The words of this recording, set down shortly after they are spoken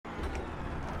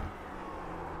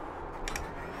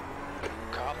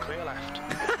Clear left.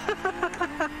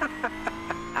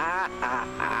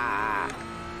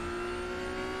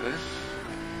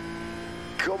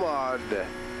 Come on.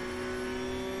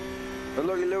 And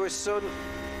look at Lewis' son.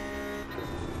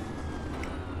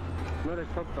 No eres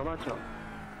tonto, macho.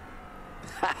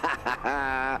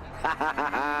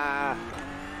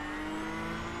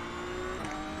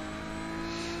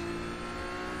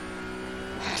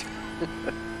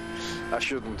 I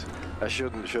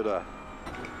shouldn't, should I?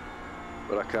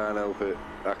 But I can't help it.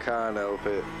 I can't help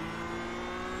it.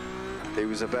 It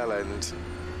was a bell end.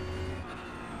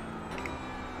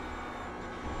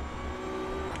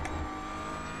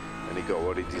 And he got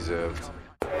what he deserved.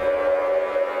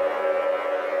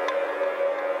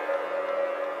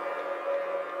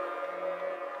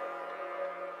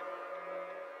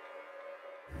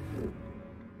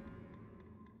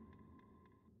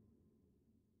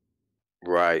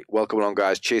 Right, welcome along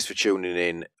guys, cheers for tuning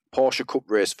in. Porsche Cup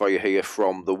race for you here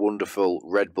from the wonderful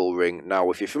Red Bull Ring.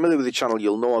 Now, if you're familiar with the channel,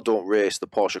 you'll know I don't race the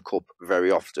Porsche Cup very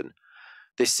often.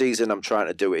 This season I'm trying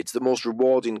to do it. It's the most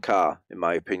rewarding car, in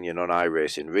my opinion, on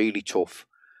iRacing. Really tough.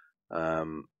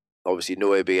 Obviously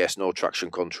no ABS, no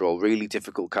traction control. Really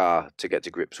difficult car to get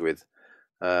to grips with.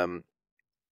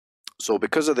 So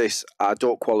because of this, I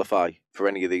don't qualify for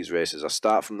any of these races. I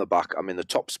start from the back. I'm in the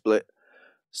top split.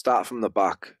 Start from the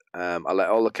back. I let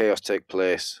all the chaos take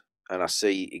place, and I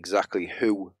see exactly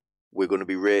who we're going to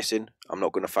be racing. I'm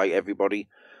not going to fight everybody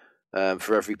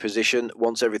for every position.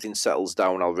 Once everything settles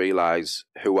down, I'll realise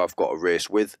who I've got to race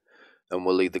with, and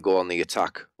we'll either go on the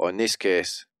attack or, in this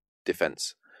case,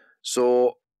 defence.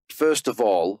 So, first of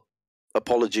all,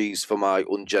 apologies for my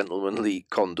ungentlemanly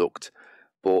conduct,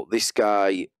 but this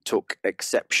guy took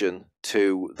exception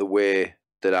to the way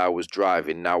that I was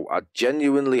driving. Now, I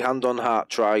genuinely, hand on heart,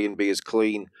 try and be as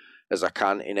clean as I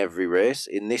can in every race.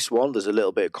 In this one, there's a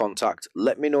little bit of contact.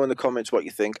 Let me know in the comments what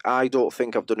you think. I don't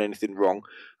think I've done anything wrong.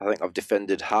 I think I've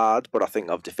defended hard, but I think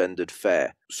I've defended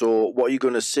fair. So what you're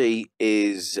going to see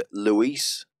is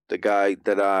Luis, the guy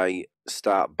that I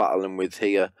start battling with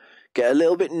here, get a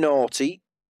little bit naughty,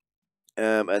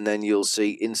 and then you'll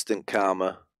see instant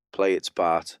karma play its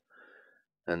part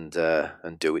and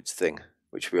do its thing,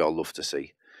 which we all love to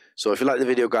see. So if you like the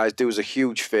video, guys, do us a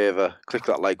huge favour, click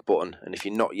that like button, and if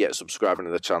you're not yet subscribing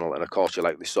to the channel, and of course you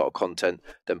like this sort of content,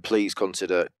 then please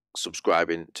consider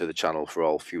subscribing to the channel for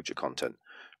all future content.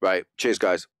 Right, cheers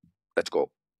guys, let's go.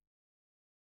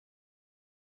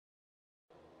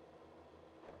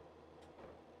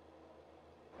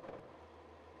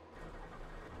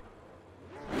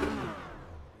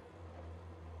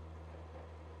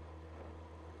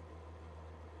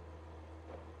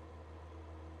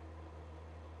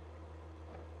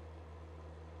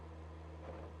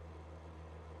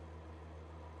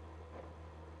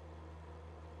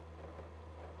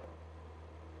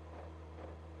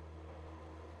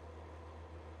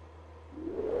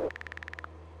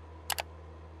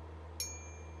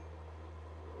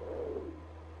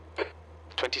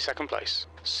 Second place,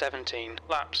 17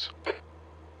 laps.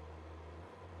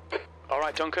 All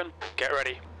right, Duncan, get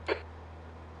ready.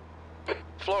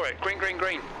 Floor it, green, green,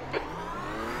 green.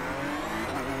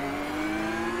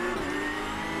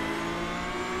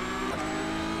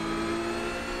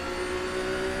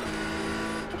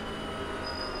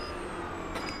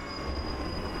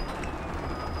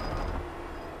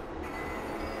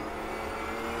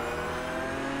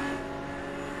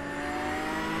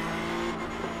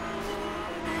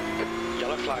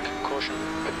 Flag, caution.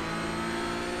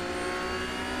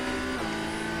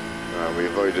 We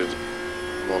avoided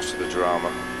most of the drama.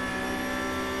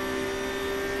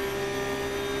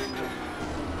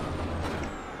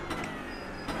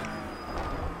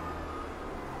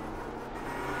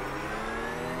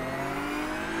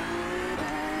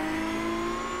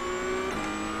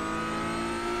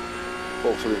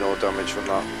 Hopefully no damage from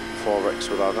that 4X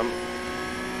with Adam.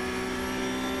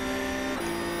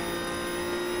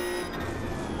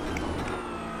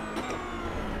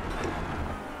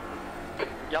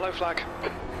 Yellow flag.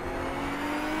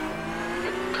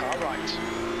 Car right.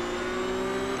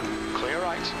 Clear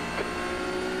right.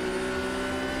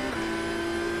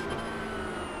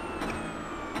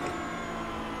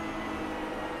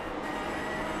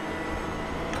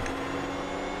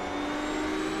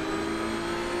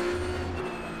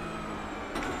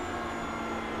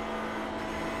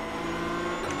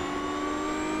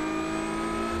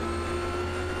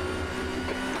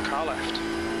 Car left.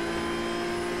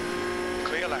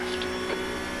 Clear left.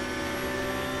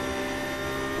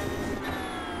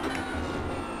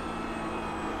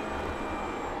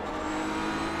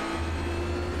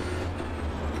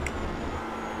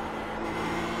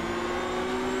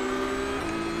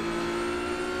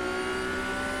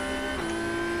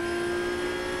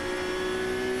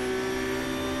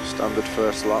 Standard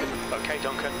first lap. Okay,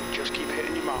 Duncan, just keep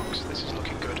hitting your marks. This is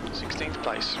looking good. 16th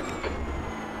place.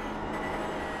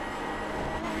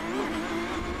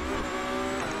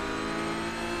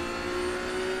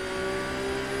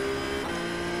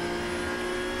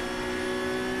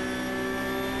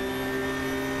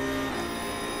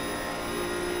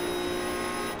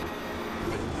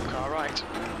 Car right.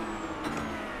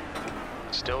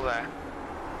 Still there.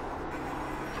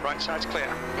 Right side's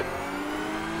clear.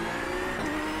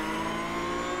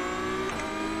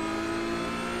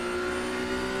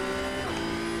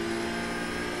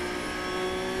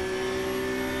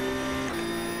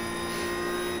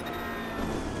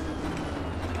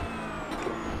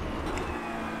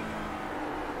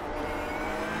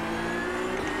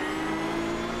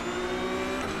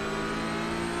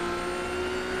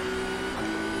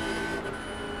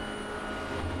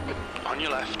 On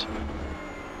your left.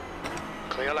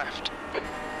 Clear left.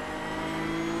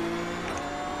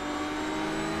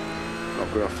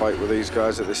 Not going to fight with these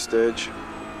guys at this stage.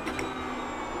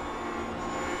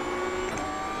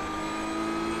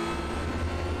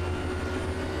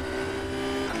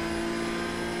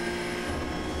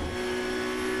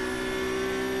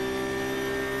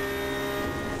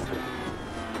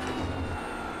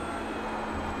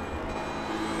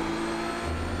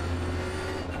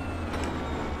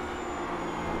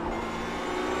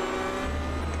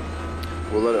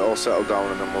 We'll let it all settle down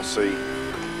and then we'll see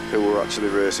who we're actually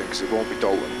racing, because it won't be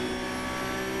Dalton.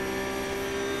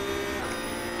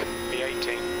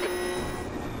 B18.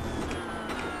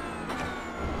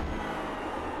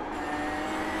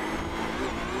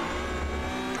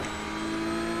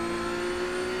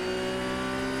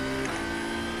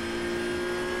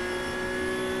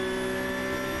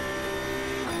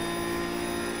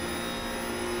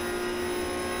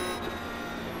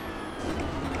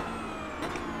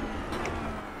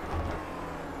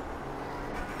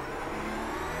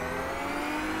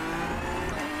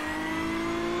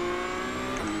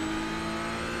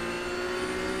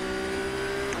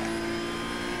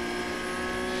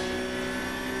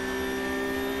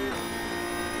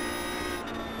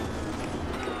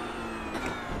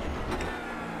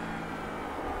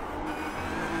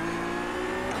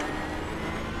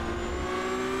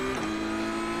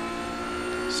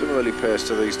 Similarly paced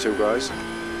to these two guys,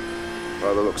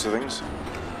 by the looks of things.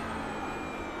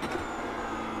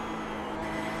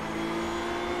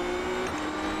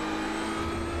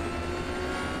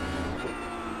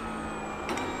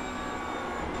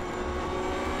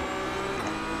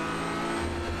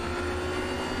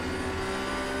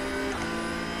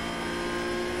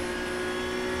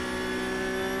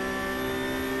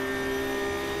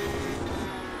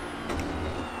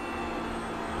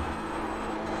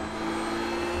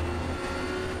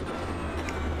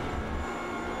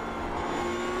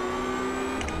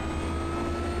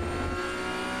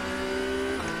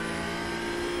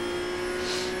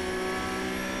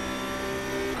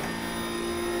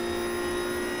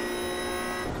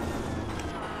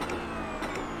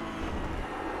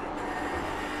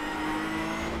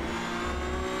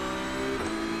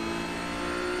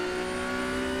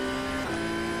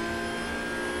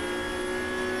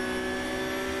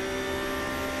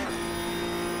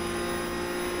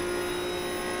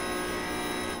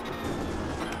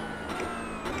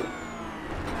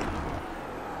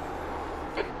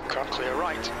 Car clear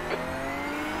right.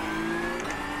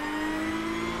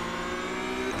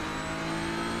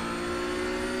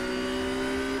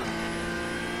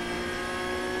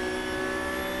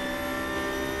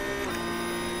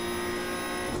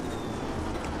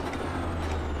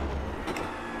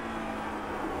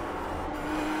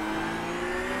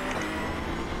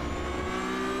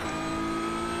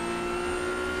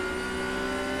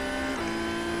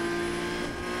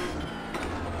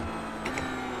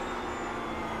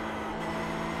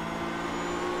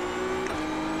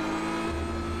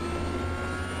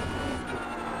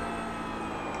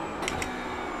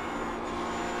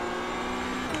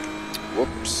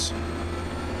 Whoops.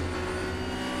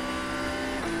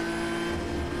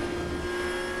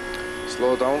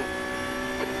 Slow down.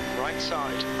 Right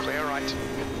side, clear right.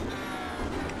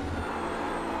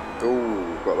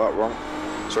 Oh, got that wrong.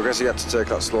 So I guess he had to take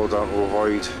that slow down to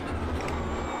avoid.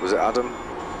 Was it Adam?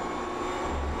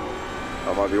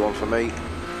 That might be one for me.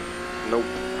 Nope.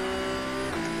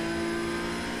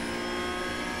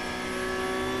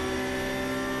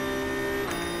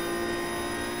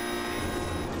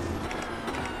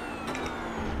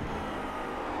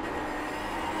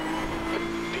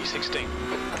 P16.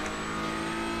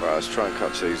 Right, let's try and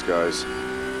catch these guys.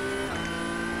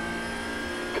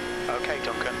 Okay,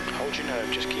 Duncan, hold your nerve,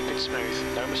 just keep it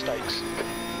smooth, no mistakes.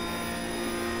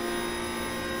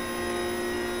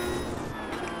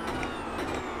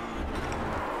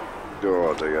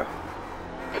 Oh dear.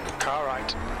 Car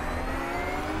right.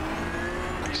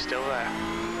 He's still there.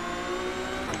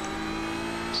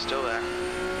 Still there.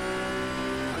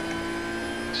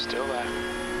 Still there.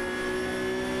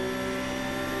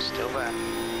 Still there.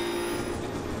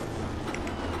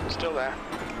 Still there.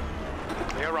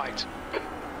 Clear right.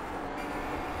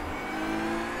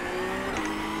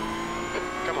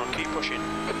 Come on, keep pushing.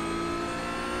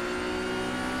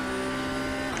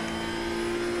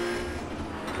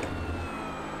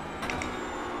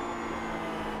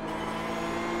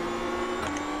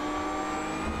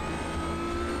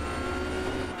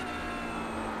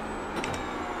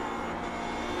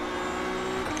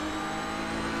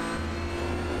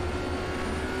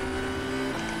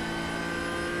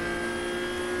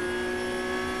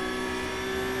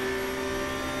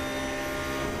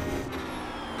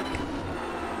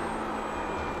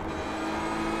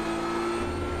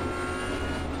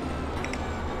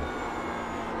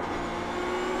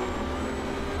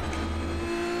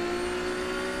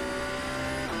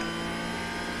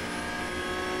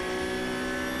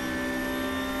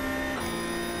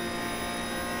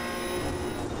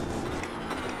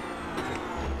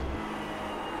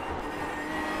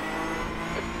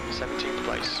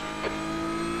 Place.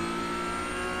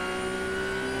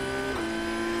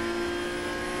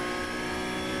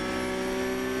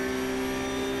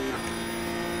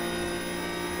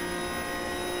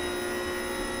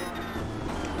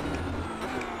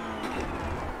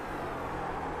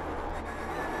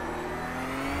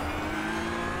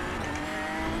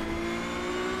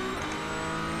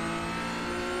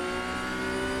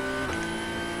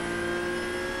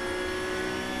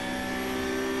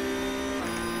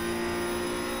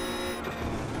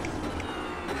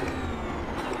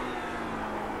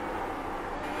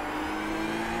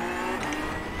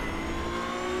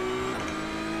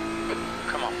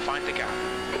 Find the gap.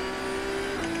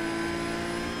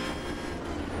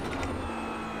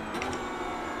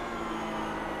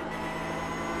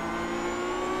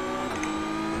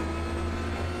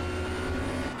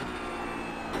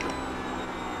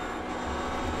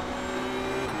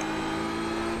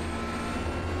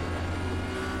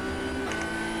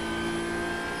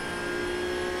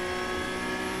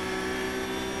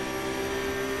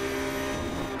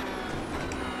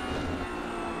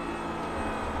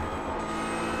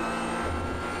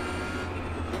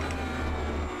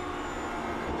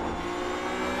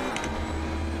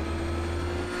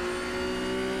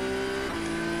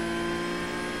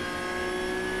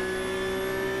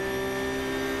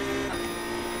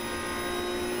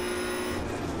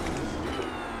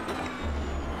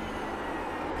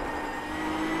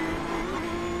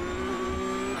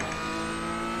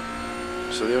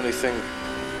 So the only thing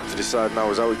to decide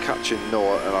now is are we catching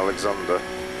Noah and Alexander,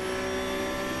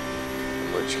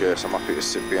 in which case I'm happy to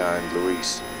sit behind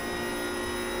Luis.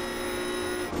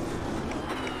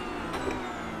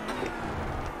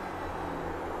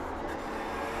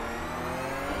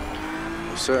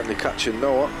 We're certainly catching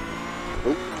Noah.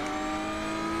 Oop.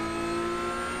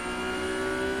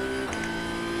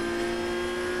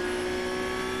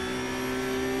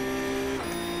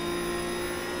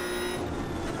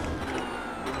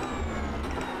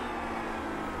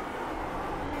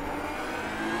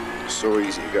 So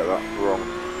easy to get that wrong.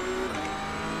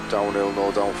 Downhill,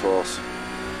 no downforce.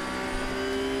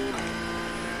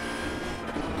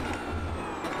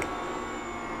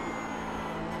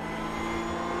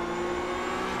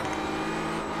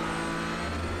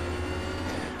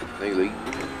 Nearly.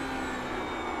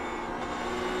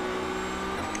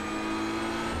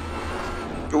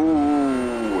 Ooh.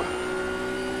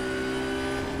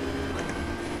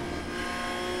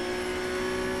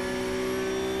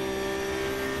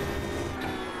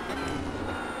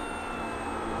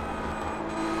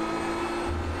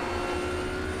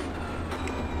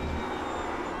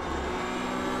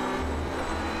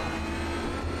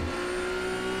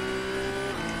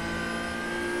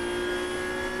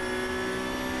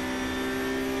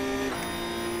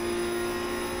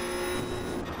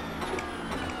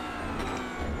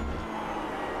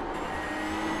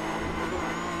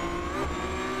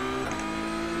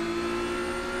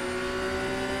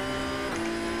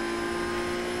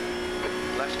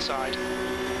 Left side.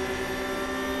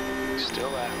 Still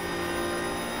there.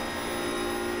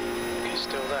 He's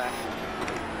still there.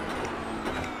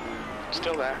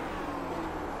 Still there.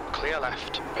 Clear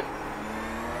left.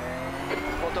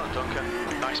 Well done, Duncan.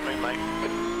 Nice move, mate.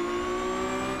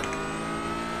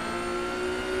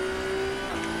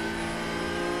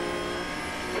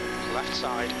 Left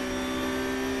side.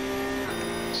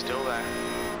 Still there.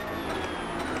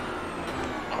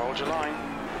 Hold your line.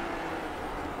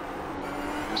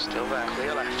 Still there,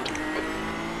 clear left.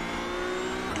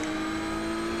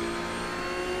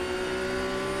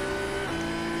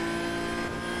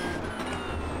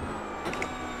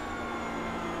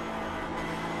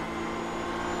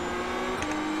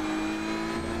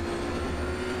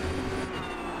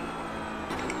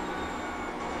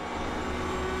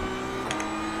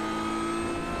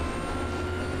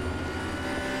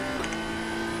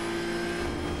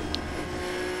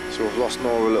 So we've lost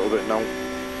Nora a little bit now.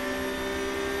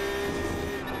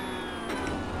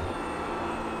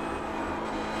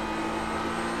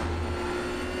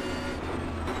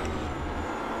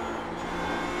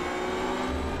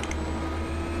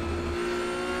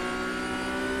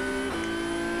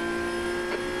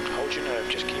 Hold your nerve,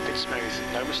 just keep it smooth,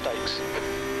 no mistakes.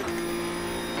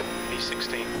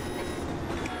 B16.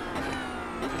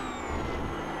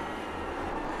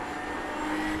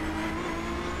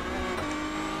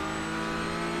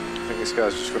 I think this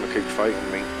guy's just going to keep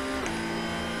fighting me.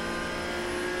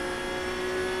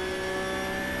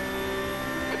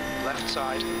 Left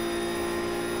side.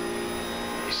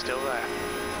 He's still there.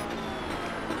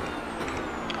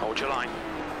 Hold your line.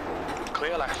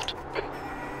 Clear left.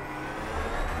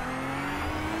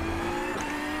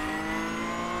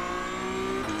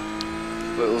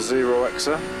 Little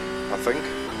 0xer, I think.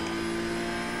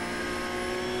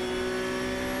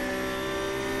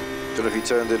 Don't know if he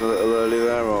turned in a little early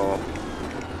there or...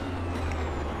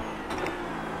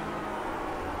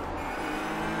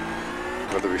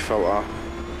 whether he felt I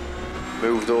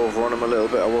moved over on him a little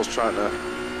bit. I was trying to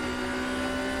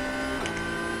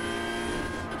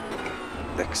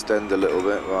extend a little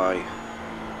bit by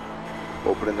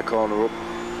opening the corner up.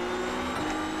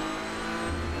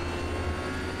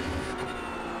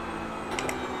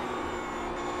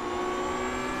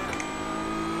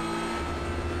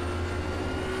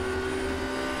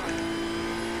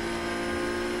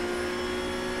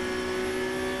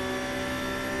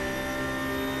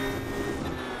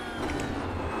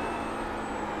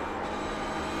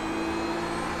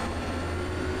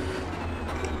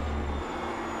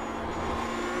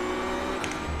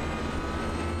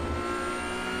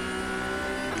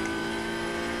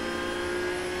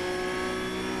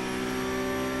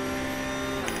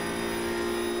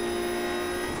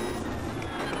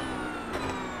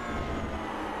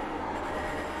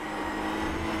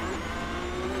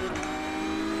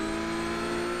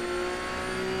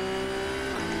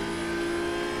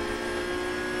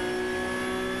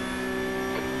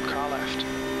 Left.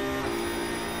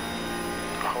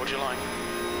 Hold your line.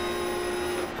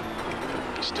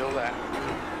 He's still there.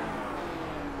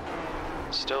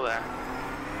 Still there.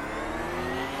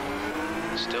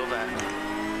 Still there.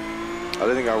 I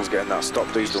didn't think I was getting that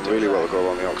stopped. He's done really well to go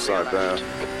along the outside there.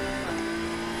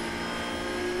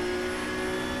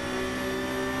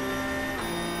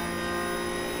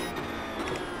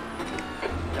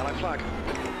 Yellow flag.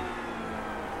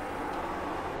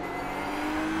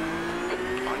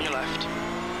 On your left.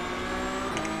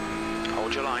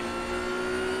 Hold your line.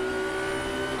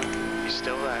 He's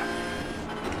still there.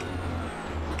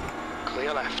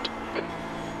 Clear left.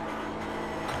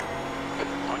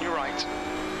 On your right.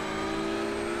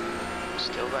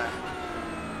 Still there.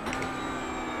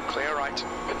 Clear right.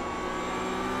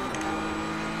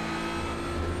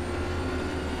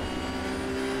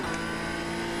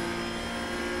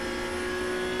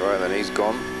 Right then, he's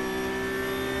gone.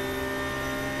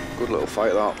 Good little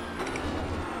fight that.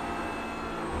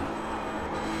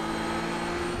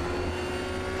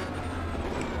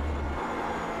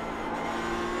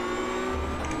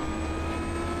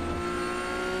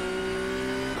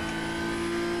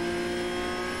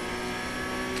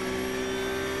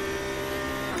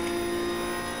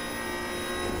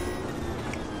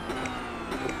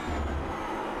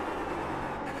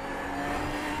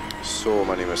 So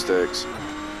many mistakes. You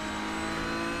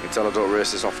can tell I don't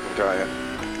race this often, can't you?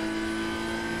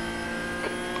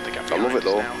 I love it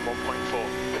though. Now 1.4.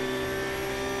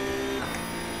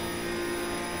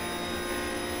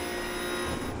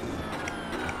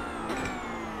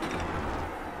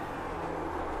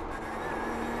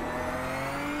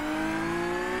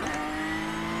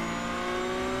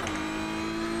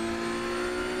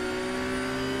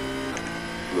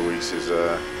 Luis is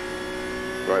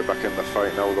right back in the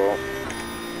fight now though.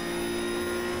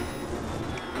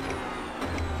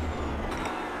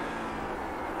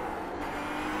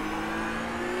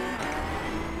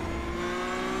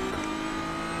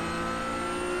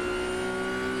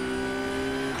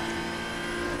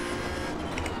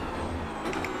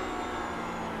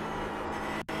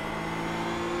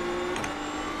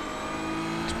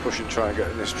 Push and try and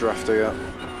get in this draft here.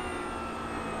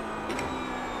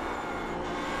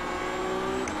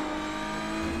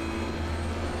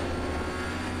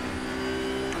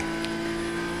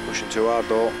 Pushing too hard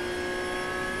though.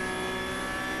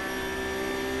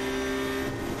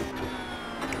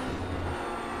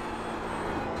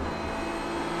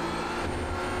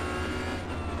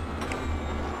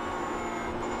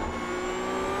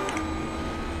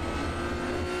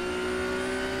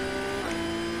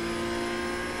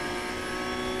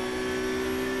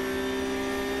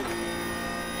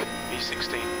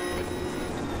 P16.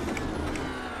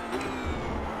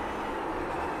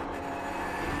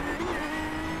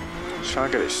 Let's try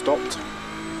and get it stopped.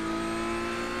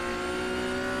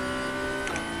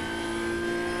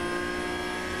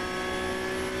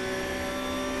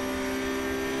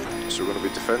 So we're going to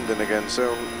be defending again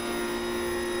soon.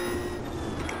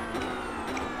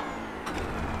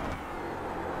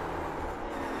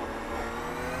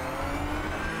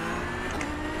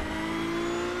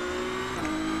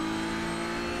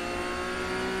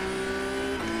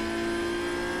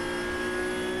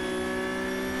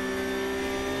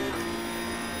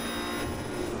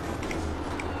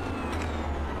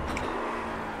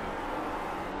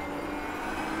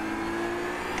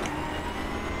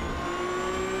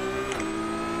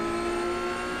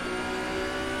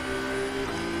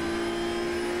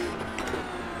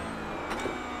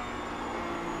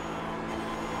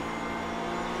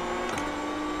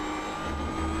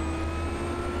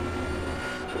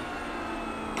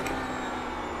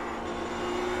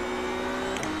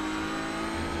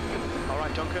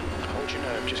 Duncan, hold your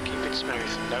nerve, just keep it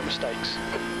smooth, no mistakes.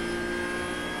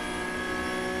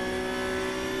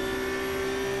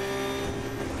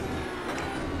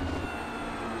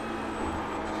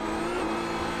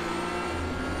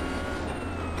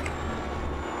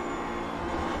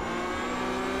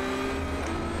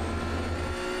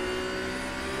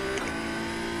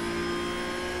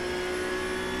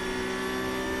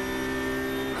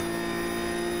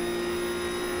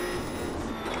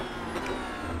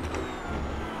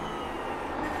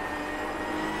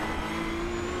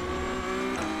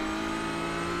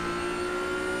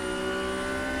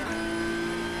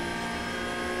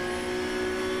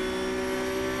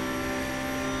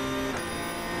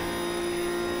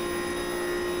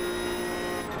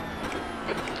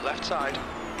 Left side.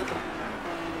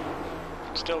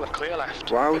 Still a clear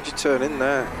left. Why would you turn in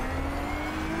there?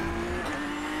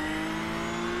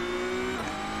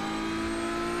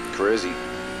 Crazy.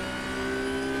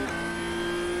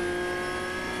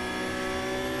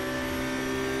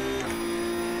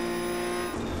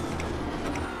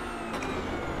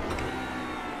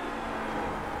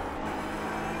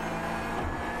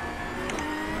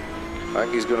 I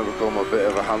think he's going to become a bit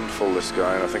of a handful, this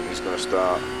guy, and I think he's going to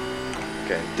start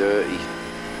getting dirty.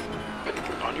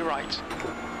 On your right.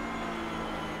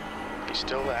 He's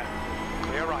still there.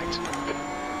 Clear right.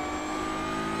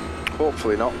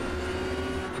 Hopefully not.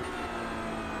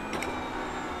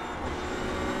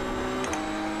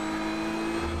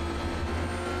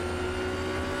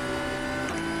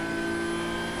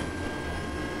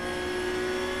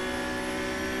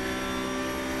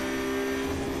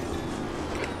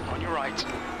 On your right.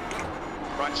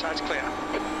 Right side's clear.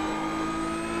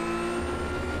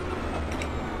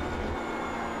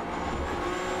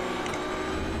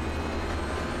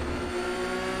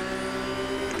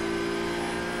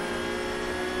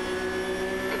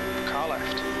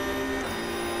 Left.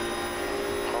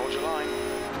 Hold your line.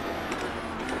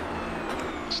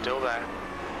 Still there.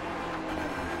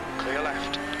 Clear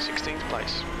left. 16th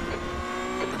place.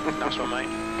 Nice one, mate.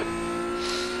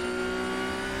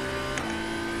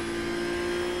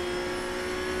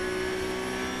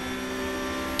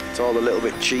 It's all a little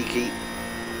bit cheeky.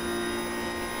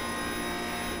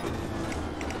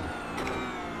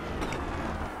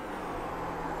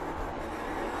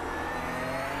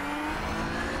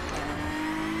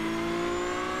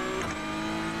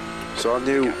 So I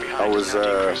knew I was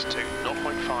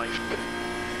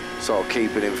sort of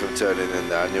keeping him from turning in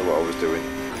there. I knew what I was doing.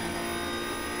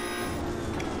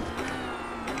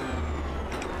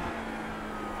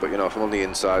 But you know, if I'm on the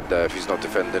inside there, if he's not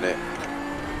defending it,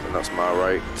 then that's my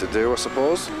right to do, I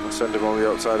suppose. I'll send him on the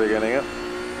outside again here.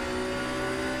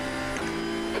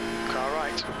 Car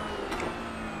right.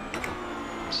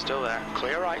 Still there.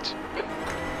 Clear right.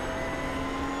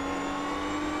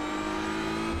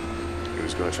 He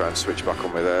was going to try and switch back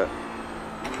on me there.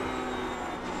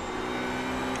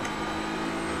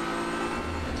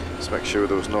 Let's make sure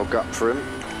there was no gap for him.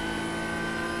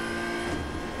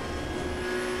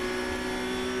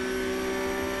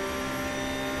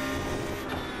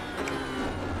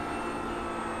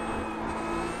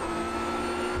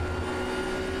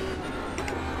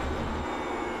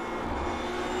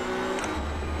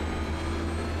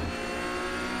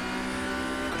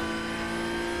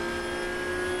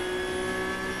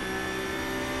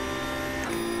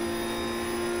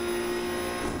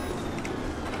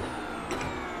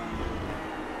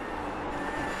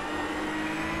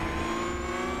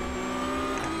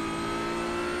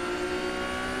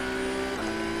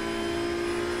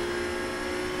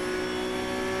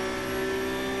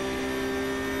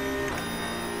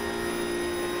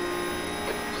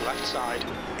 Left side.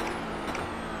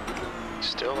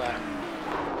 Still there.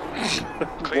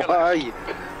 Clear Why? left.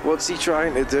 What's he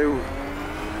trying to do?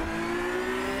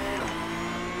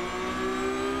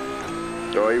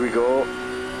 Oh, here we go.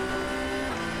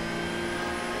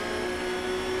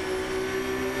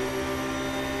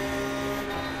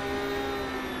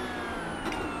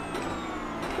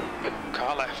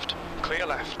 Car left. Clear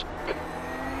left.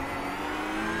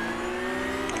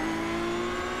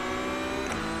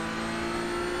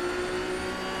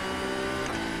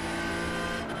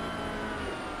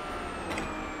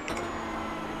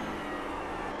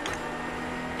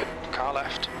 Car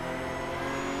left.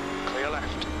 Clear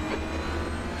left.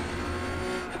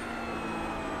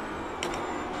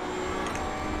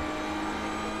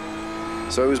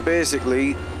 So it was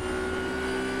basically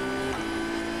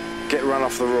get run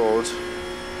off the road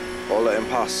or let him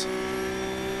pass.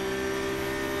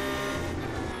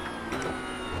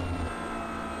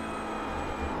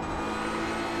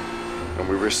 And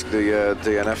we risked the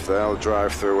DNF there, I'll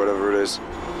drive through, whatever it is,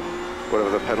 whatever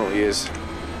the penalty is.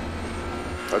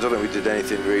 I don't think we did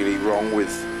anything really wrong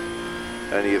with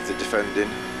any of the defending.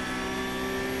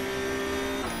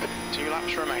 2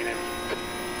 laps remaining.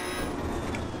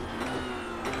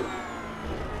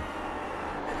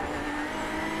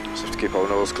 Just have to keep our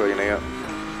nose clean here.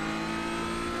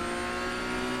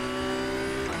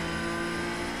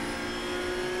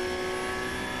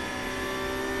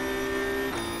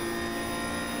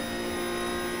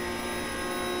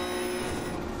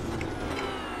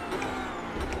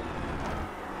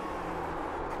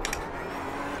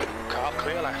 Car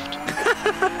clear left.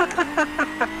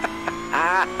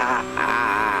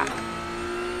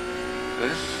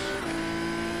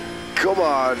 Come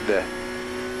on!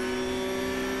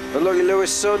 But look at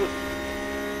Lewis' son.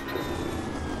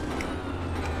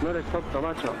 No eres tonto,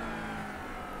 macho.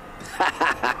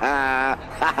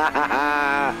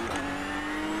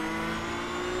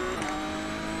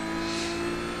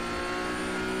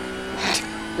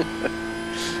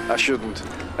 I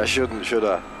shouldn't, should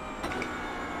I?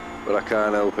 But I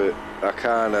can't help it. I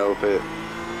can't help it.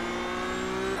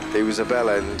 He was a bell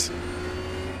end.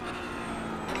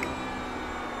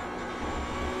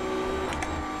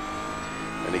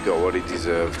 And he got what he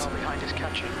deserved. Car behind is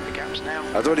catching. The gap's now.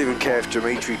 I don't even care if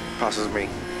Dimitri passes me.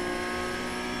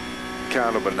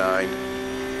 Car number 9.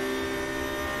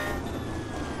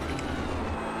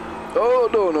 Oh,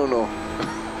 no, no, no.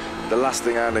 The last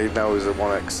thing I need now is a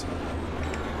 1X.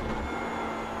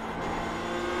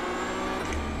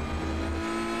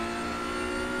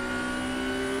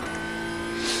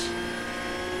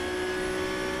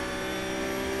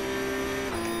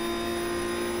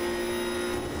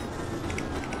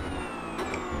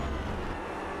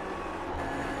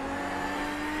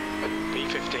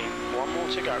 B15. 1 more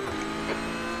to go.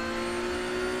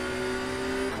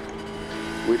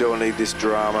 We don't need this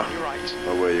drama. You're right.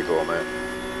 Oh, where you go, mate?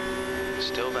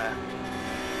 Still there.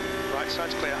 Right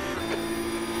side's clear.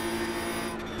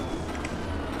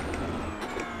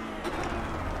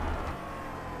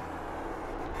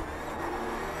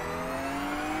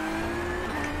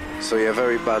 So yeah,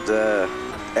 very bad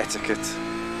etiquette.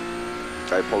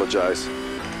 I apologise.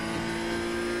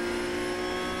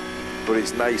 But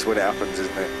it's nice when it happens,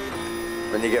 isn't it?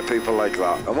 When you get people like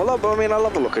that. And well, I mean, I'll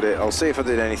have a look at it. I'll see if I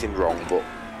did anything wrong, but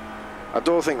I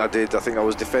don't think I did. I think I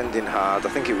was defending hard. I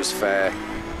think it was fair.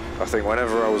 I think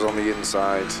whenever I was on the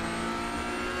inside,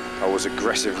 I was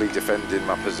aggressively defending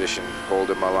my position,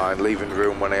 holding my line, leaving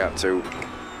room when I had to.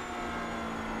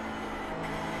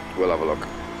 We'll have a look.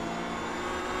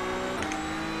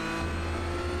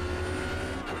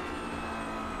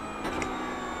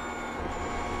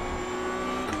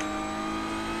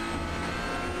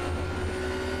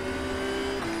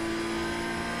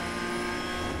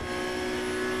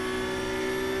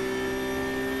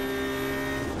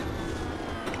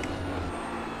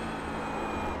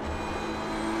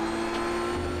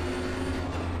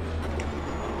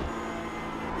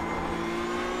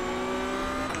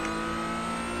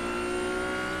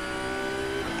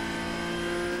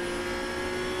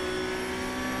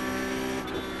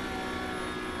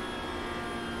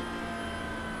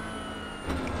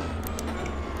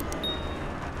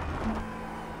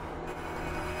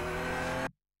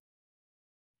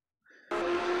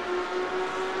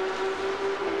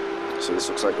 So this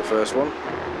looks like the first one.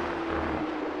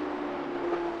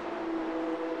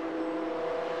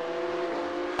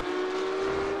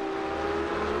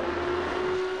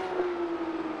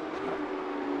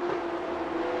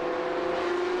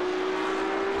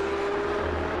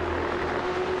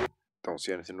 Don't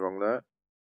see anything wrong there.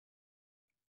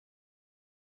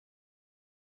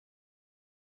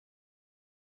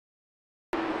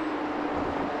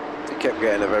 He kept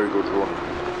getting a very good run.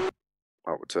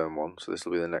 out of turn 1, so this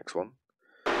will be the next one.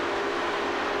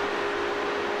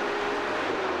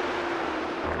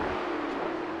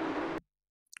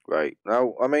 Right,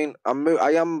 now, I mean,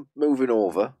 I am moving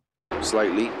over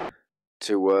slightly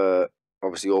to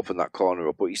obviously open that corner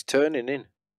up, but he's turning in.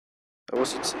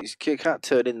 You can't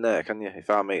turn in there, can you, if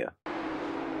I'm here?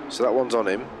 So that one's on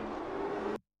him,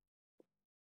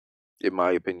 in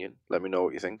my opinion. Let me know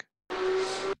what you think.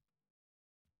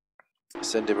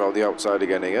 Send him around the outside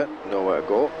again here, nowhere to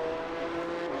go.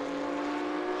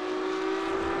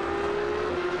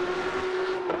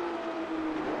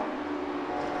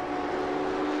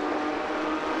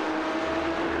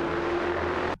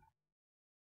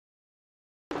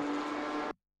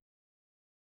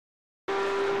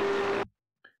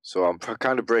 So I'm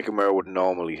kind of breaking where I would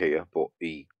normally here, but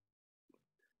he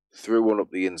threw one up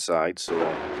the inside, so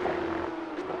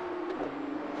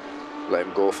let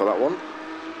him go for that one.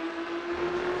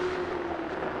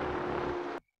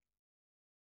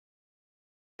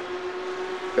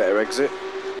 Better exit.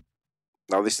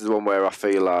 Now this is the one where I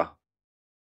feel I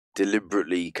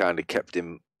deliberately kind of kept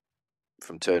him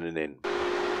from turning in.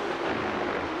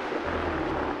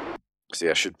 See,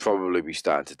 I should probably be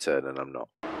starting to turn and I'm not.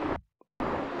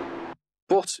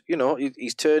 But, you know,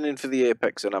 he's turning for the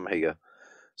apex and I'm here.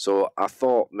 So I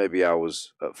thought maybe I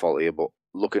was at fault here, but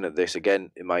looking at this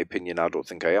again, in my opinion, I don't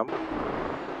think I am.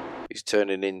 He's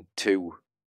turning in too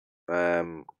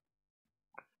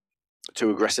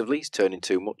aggressively. He's turning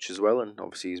too much as well, and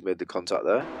obviously he's made the contact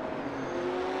there.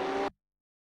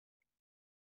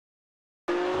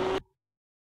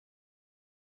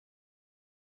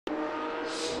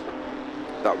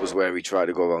 That was where he tried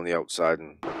to go around the outside,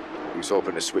 and he was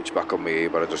hoping to switch back on me here,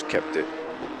 but I just kept it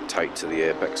tight to the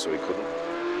apex so he couldn't.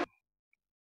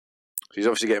 So he's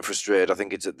obviously getting frustrated. I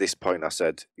think it's at this point I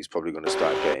said he's probably going to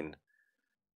start getting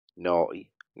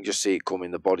naughty. You can just see it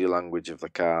coming, the body language of the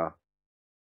car.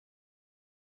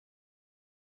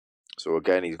 So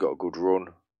again, he's got a good run.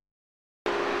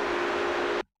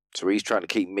 So he's trying to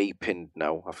keep me pinned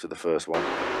now after the first one.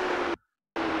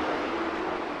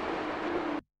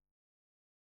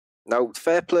 Now,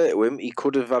 fair play to him, he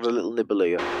could have had a little nibble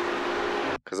here.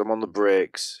 Because I'm on the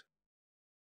brakes.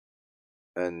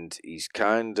 And he's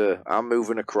I'm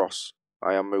moving across.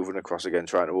 I am moving across again,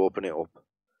 trying to open it up.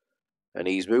 And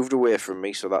he's moved away from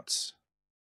me, so that's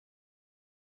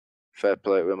fair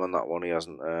play to him on that one. He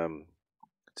hasn't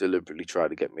deliberately tried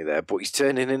to get me there. But he's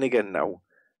turning in again now.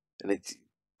 And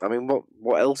I mean,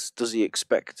 what else does he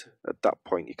expect at that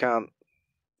point? You can't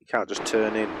just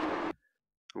turn in.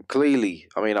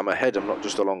 I'm ahead, I'm not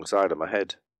just alongside, I'm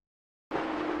ahead.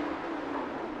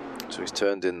 So he's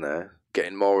turned in there,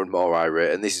 getting more and more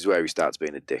irate, and this is where he starts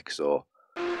being a dick, so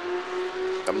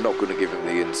I'm not going to give him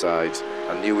the inside.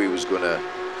 I knew he was going to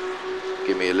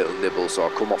give me a little nibble, so I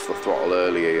come off the throttle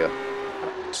earlier,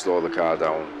 slow the car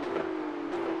down,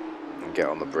 and get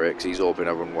on the brakes. He's hoping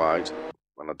I run wide,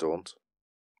 and I don't.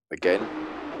 Again,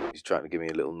 he's trying to give me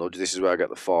a little nudge. This is where I get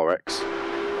the 4X.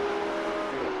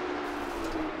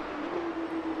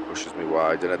 Pushes me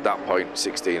wide, and at that point,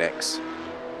 16X,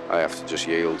 I have to just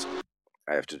yield.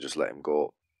 I have to just let him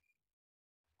go.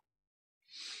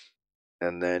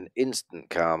 And then instant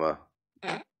karma.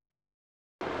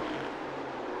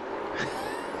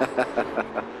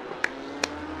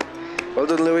 Well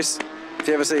done, Lewis. If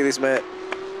you ever see this, mate.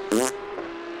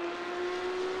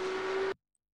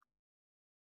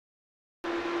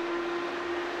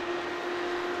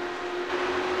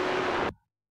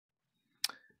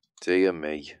 Dear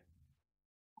me.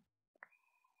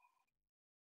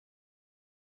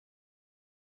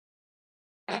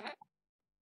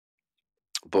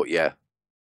 But yeah,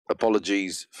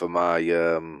 apologies for my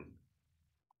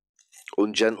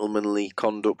ungentlemanly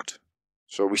conduct,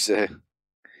 shall we say.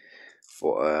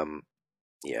 But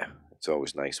yeah, it's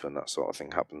always nice when that sort of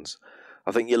thing happens.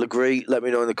 I think you'll agree. Let me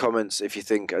know in the comments if you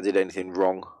think I did anything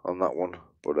wrong on that one.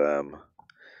 But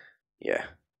yeah,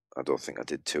 I don't think I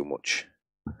did too much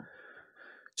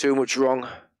wrong.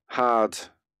 Hard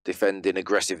defending,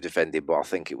 aggressive defending, but I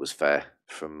think it was fair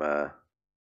from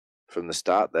the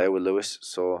start there with Lewis.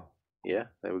 So yeah,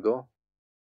 there we go.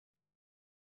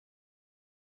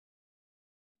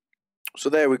 So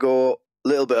there we go. A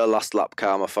little bit of last lap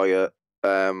karma for you.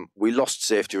 We lost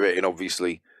safety rating,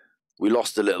 obviously. We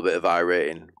lost a little bit of I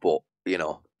rating, but you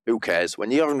know, who cares?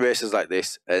 When you're having races like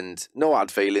this, and no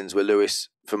hard feelings with Lewis,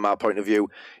 from my point of view,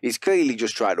 he's clearly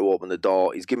just tried to open the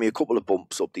door. He's given me a couple of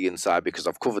bumps up the inside because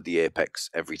I've covered the apex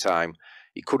every time.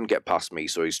 He couldn't get past me,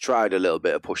 so he's tried a little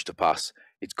bit of push to pass.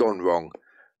 It's gone wrong,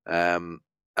 and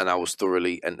I was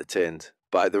thoroughly entertained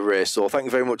by the race. So thank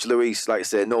you very much, Louise. Like I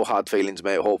say, no hard feelings,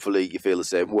 mate. Hopefully you feel the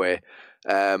same way.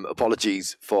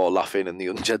 Apologies for laughing and the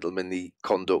ungentlemanly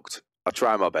conduct. I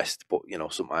try my best, but you know,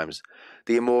 sometimes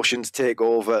the emotions take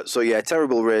over. So yeah,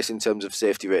 terrible race in terms of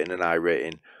safety rating and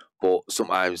iRating, but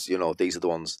sometimes, you know, these are the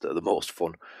ones that are the most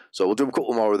fun. So we'll do a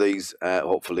couple more of these.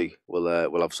 Hopefully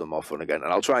we'll have some more fun again,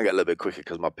 and I'll try and get a little bit quicker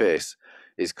because my pace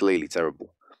is clearly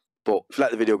terrible. But if you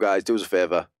like the video, guys, do us a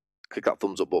favour, click that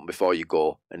thumbs up button before you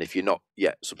go, and if you're not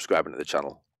yet subscribing to the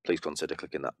channel, please consider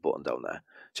clicking that button down there.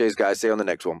 Cheers, guys. See you on the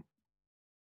next one.